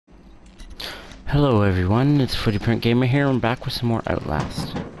Hello everyone, it's FooTeePrint Gamer here. I'm back with some more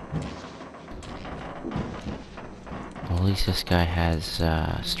Outlast. Well, at least this guy has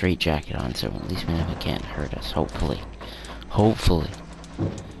a straight jacket on, so at least maybe he can't hurt us. Hopefully. Hopefully.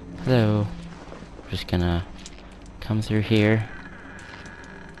 Hello. Just gonna come through here.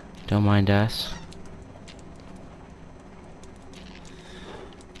 Don't mind us.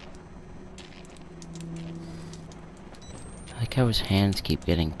 I like how his hands keep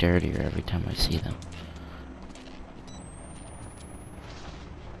getting dirtier every time I see them.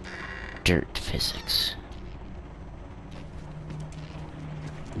 Dirt physics.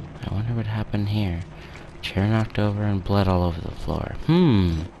 I wonder what happened here. Chair knocked over and blood all over the floor.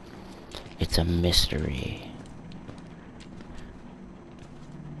 It's a mystery.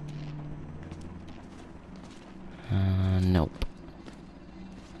 Nope.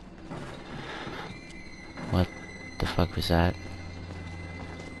 What the fuck was that?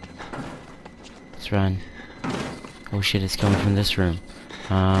 Let's run. Oh shit, it's coming from this room.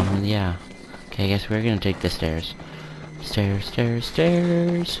 Yeah. Okay, I guess we're gonna take the stairs. Stairs, stairs,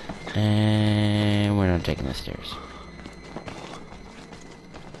 stairs. And we're not taking the stairs.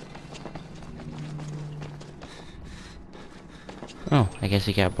 Oh, I guess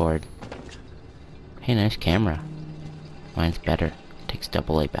he got bored. Hey, nice camera. Mine's better. Takes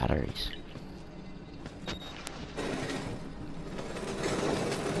AA batteries.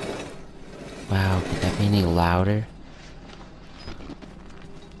 Wow, could that be any louder?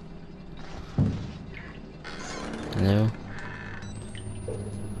 Hello?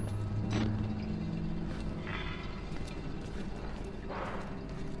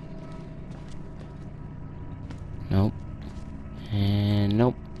 Nope. And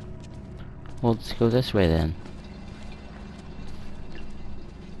nope. Well, let's go this way then.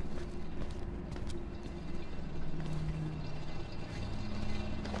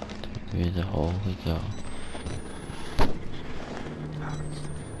 Through the hole we go.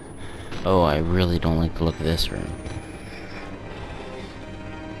 Oh, I really don't like the look of this room.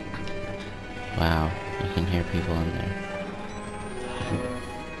 Wow, you can hear people in there.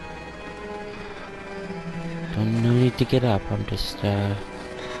 No need to get up, I'm just,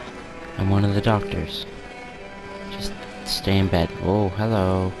 I'm one of the doctors. Just stay in bed. Oh,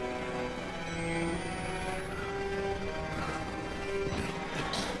 hello.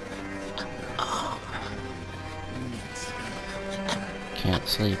 Can't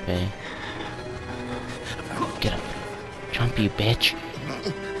sleep, eh? Get up. Jump, you bitch.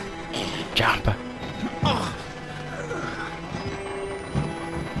 Jump.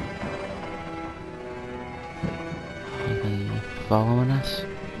 Anything following us?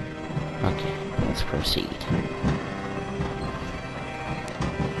 Okay, let's proceed.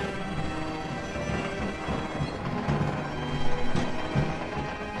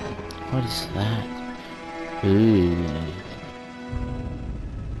 What is that? Ooh.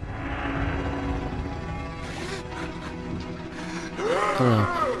 Hello.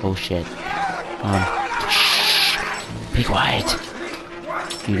 Oh shit. Shh. Be quiet.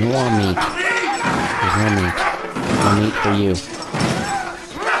 You don't want meat. There's no meat. No meat for you.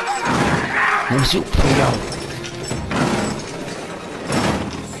 No soup for you.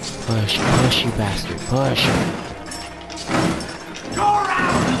 Push, push, you bastard. Push.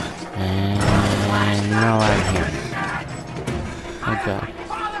 And now I'm here. Oh god.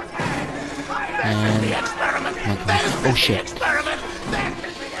 And oh god. Oh shit.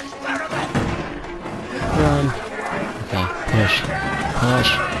 Run. Okay, push.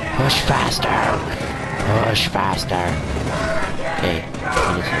 Push. Push faster. Push faster. Okay, I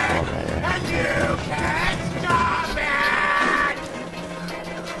just hit all right.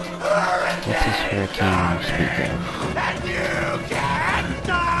 What's this hurricane you speak of?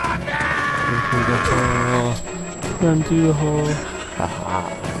 Run through the hole. Haha.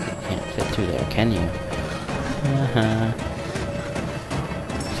 You can't fit through there, can you?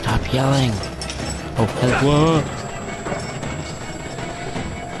 Stop yelling. Oh, hello.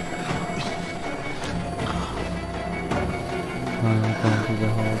 Going through the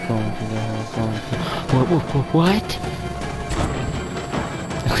hole, going through the hole, going through... What?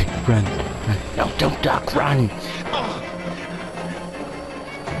 Okay, run. No, don't duck, run.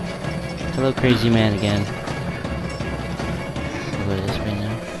 Hello, crazy man again. We'll go this way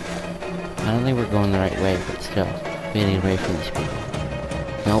now. I don't think we're going the right way, but still. We gotta get away from these people.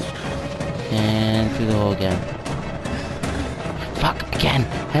 Nope. And through the hole again. Fuck, again!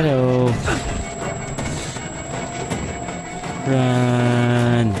 Hello!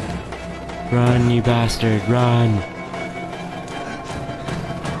 Run! Run, you bastard, run!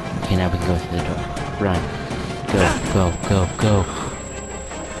 Okay, now we can go through the door. Run. Go, go, go, go.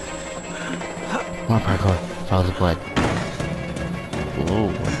 More parkour. Follow the blood. Whoa,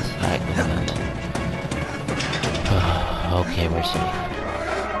 what's that going on? Okay, we're safe.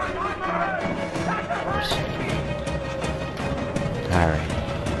 We're safe. Alright.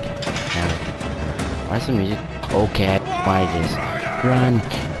 Now, why is the music? Okay, why this? Run!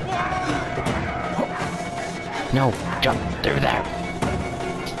 No, jump through there!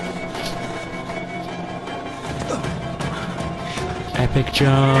 Epic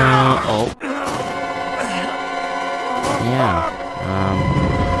jump! Oh. Yeah,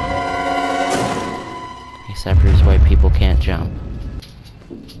 except for these white people can't jump.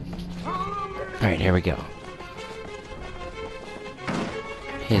 Alright, here we go.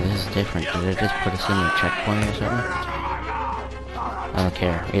 Hey, this is different. Did it just put us in a checkpoint or something? I don't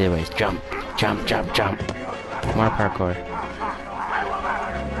care. Either way, jump! Jump, jump, jump! More parkour.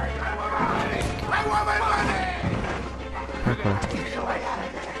 Parkour.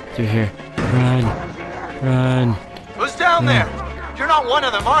 Through here. Run! Run! Who's down there? You're not one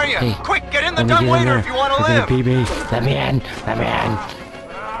of them, are you? Hey, quick, get in the dumbwaiter if you want to live! They're gonna pee me. Let me in! Let me in!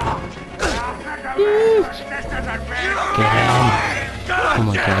 Get in! Oh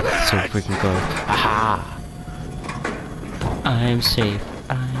my god, it's so freaking cool. Aha! I'm safe.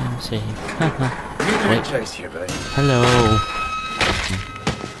 I'm safe. Wait. Here, buddy. Hello.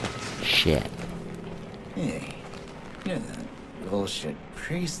 Shit. Hey, you're that bullshit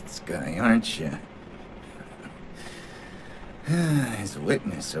priest's guy, aren't you? His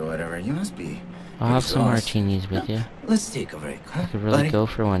witness or whatever. You must be. I'll have some martinis with you. Let's take a break. Huh? I could really go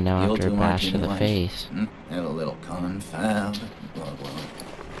for one now You'll after a do bash to martini the lunch. face. Have a little confab. Blah, blah.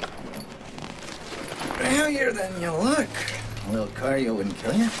 Heavier than you look. A little cardio wouldn't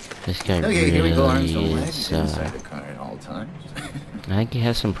kill you. This guy Okay, here we go. Arms and really legs is, inside the car at all times. I think he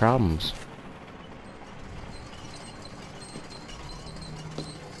has some problems.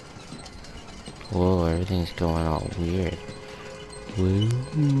 Whoa, everything's going all weird. Woo.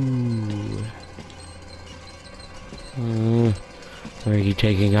 Where are you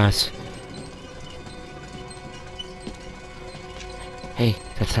taking us? Hey,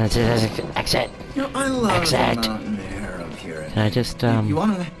 that's not it. Exit. You know, I love Exit. the mountain air up here. Can I just, You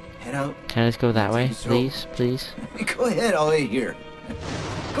wanna head out? Can I just go that way, please? Please? Go ahead, I'll wait here.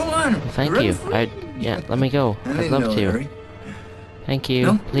 Go on. Well, thank ready you. for it? Yeah, let me go. I'd love No to. hurry. Thank you.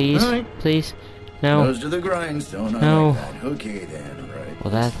 No? Please? All right. Please? No. Nose to the grindstone. No. I like that. Okay then, right.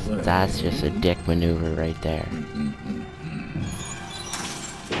 Well, that's just a dick maneuver right there.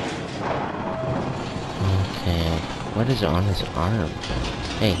 Okay. What is on his arm?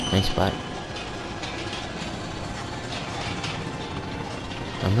 Hey, nice butt.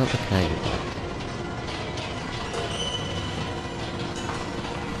 I'm not looking at your butt.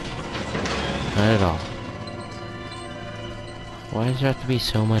 Not at all. Why does there have to be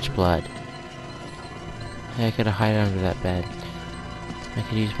so much blood? Hey, I could hide under that bed. I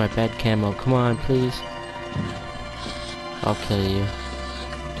could use my bed camo. Come on, please. I'll kill you.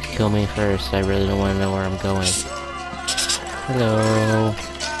 Kill me first. I really don't want to know where I'm going. Hello.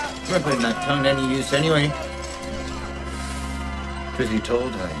 We're putting that tongue to any use anyway. Truth be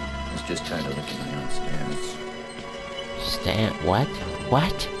told, I was just trying to look at my own stance. What?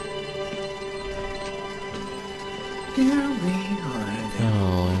 What? Here we are then.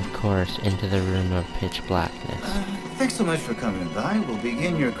 Oh, of course, into the room of pitch blackness. Thanks so much for coming by. We'll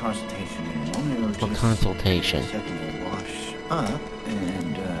begin your consultation in a moment. What consultation? Second to wash up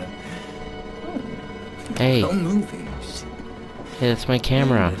and, Hey. no movies. Hey, that's my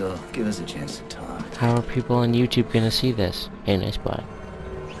camera. It'll give us a chance to talk. How are people on YouTube gonna see this? Hey, nice butt.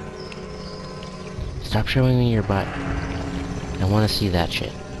 Stop showing me your butt. I wanna see that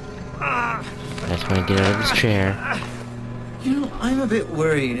shit. I just wanna get out of this chair. You know, I'm a bit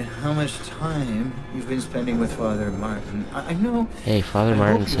worried how much time you've been spending with Father Martin. I know... Hey, Father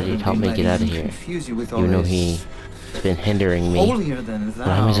Martin said he'd help me get out of here. Even though he's been hindering me. Holier than thou,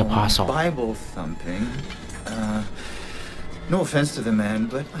 But I'm his apostle. Bible thumping. No offense to the man,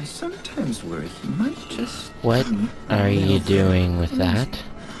 but I sometimes worry he might just... What are you doing with that?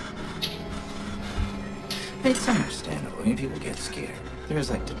 It's understandable. I mean, people get scared. There's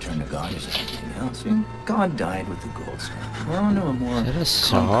like to turn to God as anything else. I mean, God died with the gold star. We're on to a more... Is that a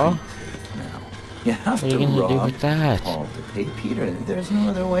saw? Now, you have What are to you gonna do rob with that? Paul to pay Peter. There's no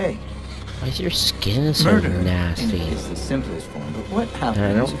other way. Why is your skin so Murder nasty? is the simplest form, but what happens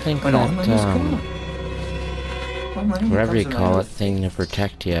I don't think when all money's that, gone? Well, money whatever you becomes call another it, thing to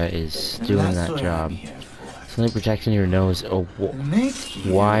protect you is and doing that's that what job. I'm here for. It's only protecting your nose. Oh, Make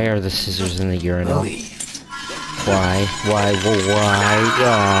you why are the scissors in the urinal? believe. Why? Why? Why?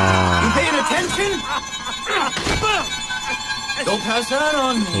 You paying attention? Don't pass that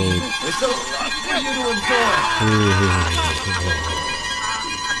on me. Hey. It's a lot for you to absorb.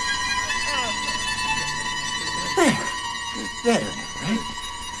 Better, right?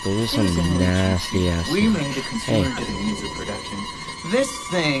 Those are some nasty ass. We made a consumer to the needs of production. This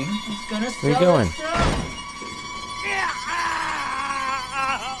thing is gonna sell. Where you going?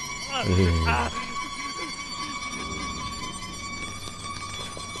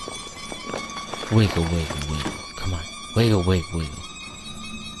 Wiggle, wiggle, wiggle. Come on. Wiggle, wiggle, wiggle.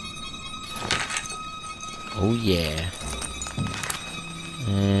 Oh yeah.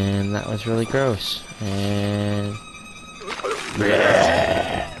 And that was really gross. And...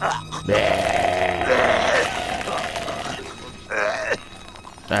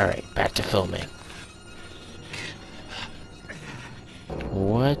 Alright, back to filming.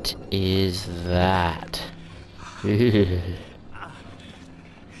 What is that?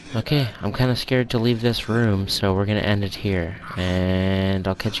 Okay, I'm kind of scared to leave this room, so we're gonna end it here. And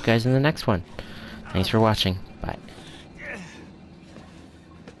I'll catch you guys in the next one. Thanks for watching.